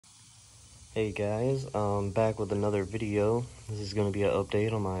Hey guys, I'm back with another video. This is going to be an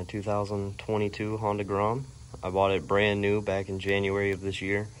update on my 2022 Honda Grom. I bought it brand new back in January of this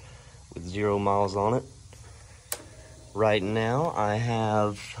year with 0 miles on it. Right now I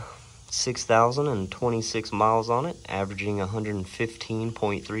have 6,026 miles on it, averaging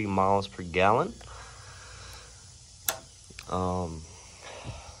 115.3 miles per gallon.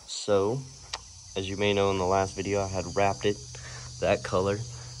 So, as you may know in the last video, I had wrapped it that color.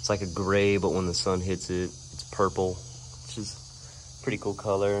 It's like a gray, but when the sun hits it, it's purple. It's just pretty cool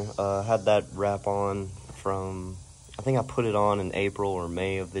color. Had that wrap on from, I think I put it on in April or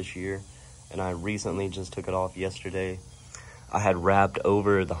May of this year, and I recently just took it off yesterday. I had wrapped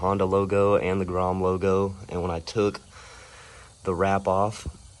over the Honda logo and the Grom logo, and when I took the wrap off,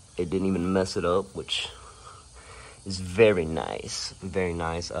 it didn't even mess it up, which is very nice, very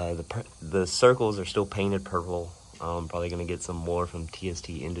nice. The circles are still painted purple. I'm probably gonna get some more from TST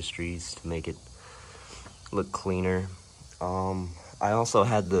Industries to make it look cleaner. I also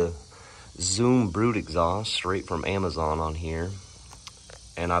had the Zoom Brute exhaust straight from Amazon on here,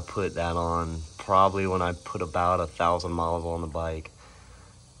 and I put that on probably when I put about 1,000 miles on the bike.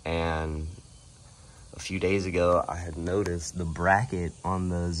 And a few days ago, I had noticed the bracket on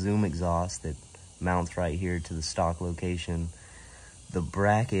the Zoom exhaust that mounts right here to the stock location. The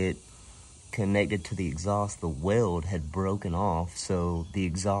bracket connected to the exhaust, the weld had broken off, so the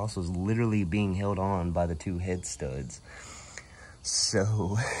exhaust was literally being held on by the 2 head studs.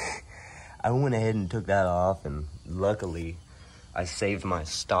 So I went ahead and took that off, and luckily I saved my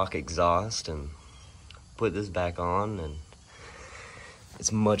stock exhaust and put this back on, and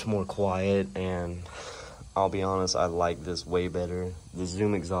it's much more quiet, and I'll be honest, I like this way better. The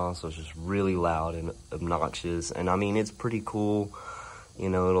Zoom exhaust was just really loud and obnoxious, and I mean, it's pretty cool. You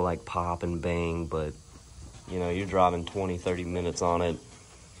know, it'll like pop and bang, but you know, you're driving 20-30 minutes on it.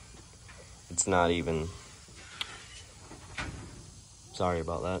 It's not even, sorry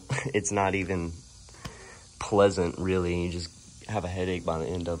about that. It's not even pleasant, really. You just have a headache by the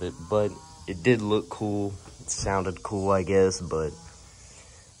end of it, but it did look cool. It sounded cool, I guess, but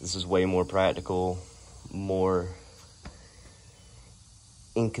this is way more practical, more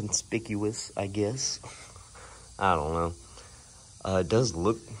inconspicuous, I guess. I don't know. It does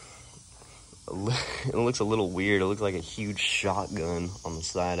look, it looks a little weird. It looks like a huge shotgun on the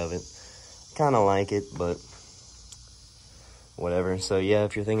side of it. Kind of like it, but whatever. So yeah,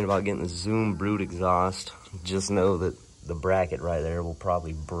 if you're thinking about getting the Zoom Brute exhaust, just know that the bracket right there will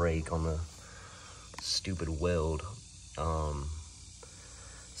probably break on the stupid weld.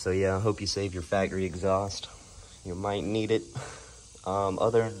 So yeah, I hope you save your factory exhaust. You might need it.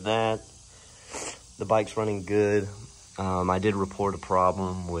 Other than that, the bike's running good. I did report a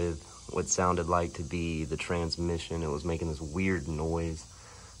problem with what sounded like to be the transmission. It was making this weird noise,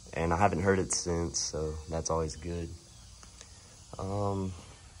 and I haven't heard it since, so that's always good.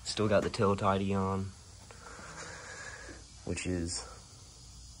 Still got the tail tidy on, which is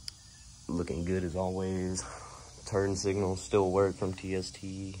looking good as always. Turn signals still work from TST.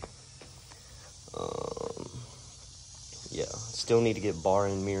 Yeah, still need to get bar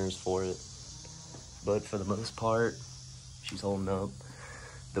and mirrors for it, but for the most part, she's holding up.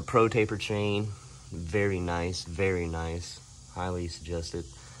 The Pro Taper chain, very nice, very nice. Highly suggested.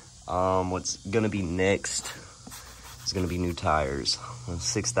 What's gonna be next is gonna be new tires.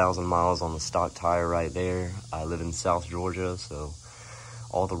 6,000 miles on the stock tire right there. I live in South Georgia, so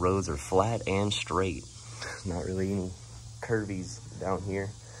all the roads are flat and straight. Not really any curvies down here.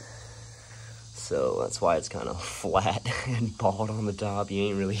 So that's why it's kind of flat and bald on the top. You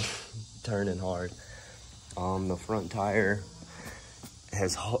ain't really turning hard. The front tire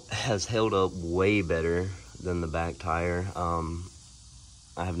has held up way better than the back tire.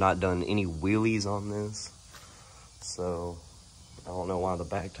 I have not done any wheelies on this, so I don't know why the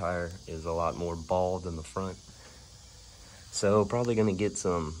back tire is a lot more bald than the front. So probably gonna get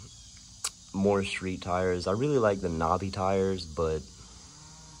some more street tires. I really like the knobby tires, but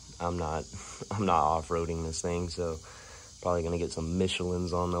I'm not off-roading this thing, so probably gonna get some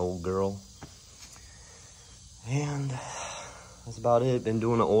Michelins on the old girl. And that's about it. Been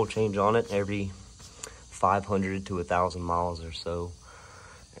doing an oil change on it every 500 to 1,000 miles or so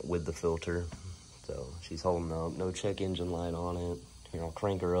with the filter. So she's holding up. No check engine light on it. Here, I'll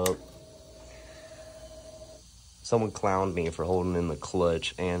crank her up. Someone clowned me for holding in the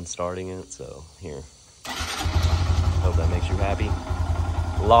clutch and starting it, so here. Hope that makes you happy.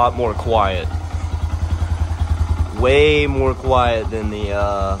 A lot more quiet. Way more quiet than the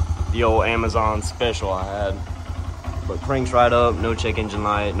old Amazon special I had. But cranks right up, no check engine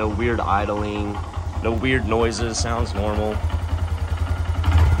light, no weird idling, no weird noises, sounds normal.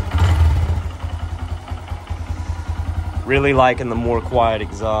 Really liking the more quiet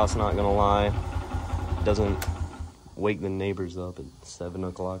exhaust, not gonna lie. Doesn't wake the neighbors up at 7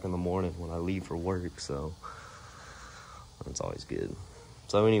 o'clock in the morning when I leave for work, so that's always good.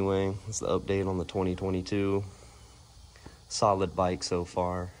 So anyway, that's the update on the 2022. Solid bike so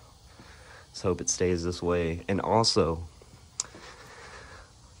far. Let's hope it stays this way. And also,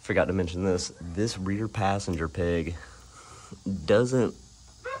 forgot to mention this rear passenger peg doesn't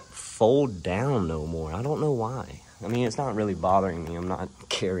fold down no more. I don't know why. I mean, it's not really bothering me. I'm not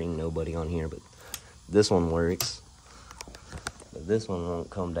carrying nobody on here, but this one works. But this one won't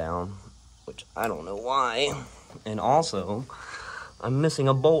come down, which I don't know why. And also, I'm missing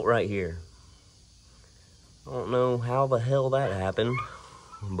a bolt right here. I don't know how the hell that happened,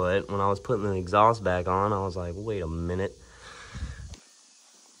 but when I was putting the exhaust back on, I was like, wait a minute.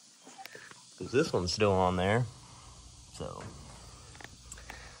 Because this one's still on there. So,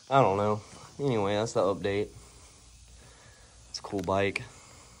 I don't know. Anyway, that's the update. It's a cool bike.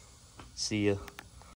 See ya.